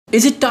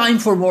Is it time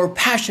for more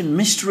passion,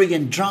 mystery,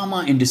 and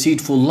drama in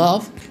Deceitful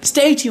Love?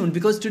 Stay tuned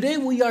because today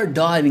we are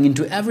diving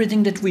into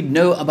everything that we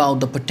know about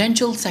the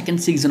potential second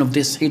season of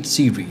this hit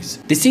series.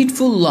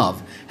 Deceitful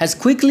Love has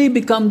quickly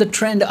become the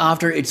trend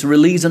after its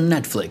release on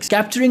Netflix,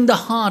 capturing the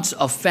hearts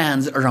of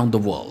fans around the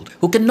world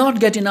who cannot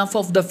get enough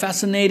of the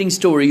fascinating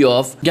story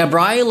of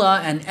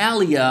Gabriella and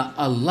Elia,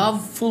 a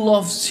love full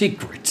of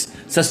secrets,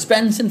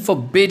 suspense, and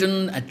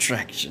forbidden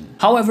attraction.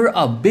 However,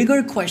 a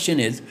bigger question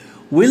is,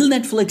 will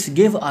Netflix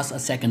give us a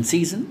second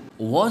season?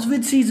 Was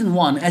with season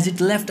 1 as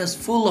it left us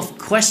full of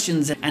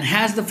questions and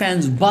has the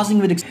fans buzzing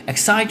with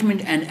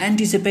excitement and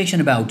anticipation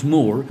about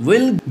more?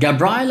 Will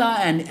Gabriella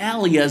and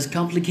Elia's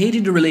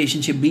complicated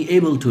relationship be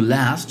able to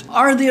last?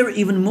 Are there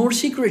even more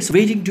secrets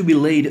waiting to be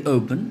laid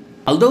open?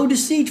 Although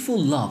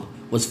Deceitful Love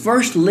was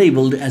first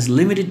labeled as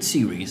limited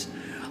series,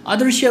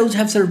 other shows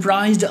have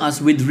surprised us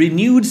with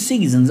renewed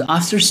seasons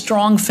after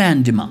strong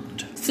fan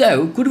demand.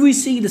 So, could we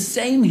see the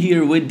same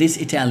here with this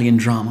Italian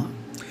drama?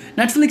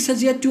 Netflix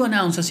has yet to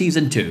announce a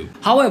season 2.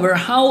 However,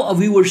 how a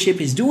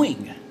viewership is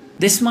doing?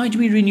 This might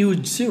be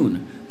renewed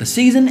soon. The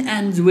season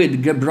ends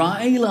with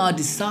Gabriella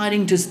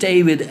deciding to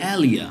stay with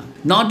Elia.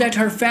 Not that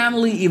her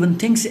family even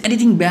thinks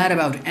anything bad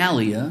about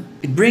Elia.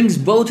 It brings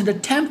both the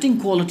tempting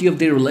quality of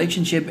their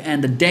relationship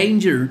and the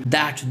danger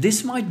that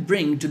this might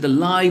bring to the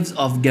lives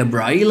of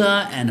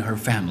Gabriella and her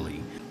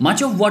family.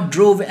 Much of what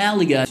drove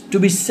Elia to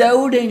be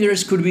so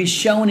dangerous could be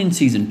shown in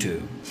season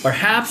 2.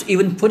 Perhaps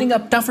even putting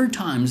up tougher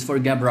times for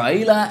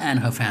Gabriella and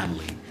her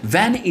family.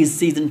 When is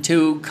season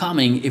 2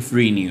 coming if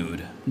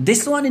renewed?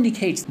 This one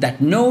indicates that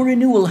no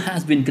renewal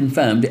has been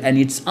confirmed and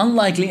it's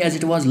unlikely as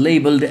it was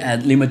labeled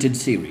as limited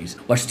series.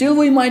 But still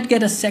we might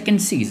get a second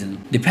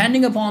season,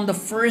 depending upon the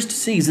first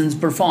season's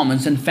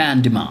performance and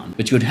fan demand,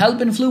 which could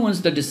help influence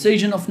the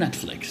decision of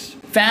Netflix.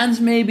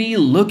 Fans may be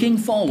looking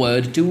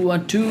forward to a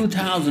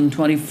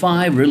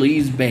 2025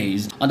 release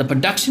based on the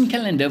production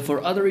calendar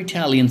for other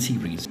Italian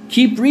series.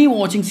 Keep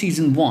rewatching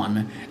season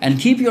 1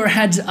 and keep your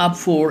heads up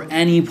for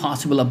any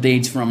possible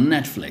updates from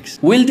Netflix.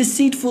 Will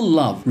Deceitful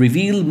Love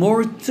reveal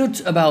more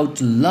truths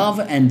about love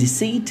and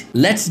deceit?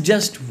 Let's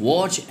just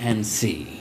watch and see.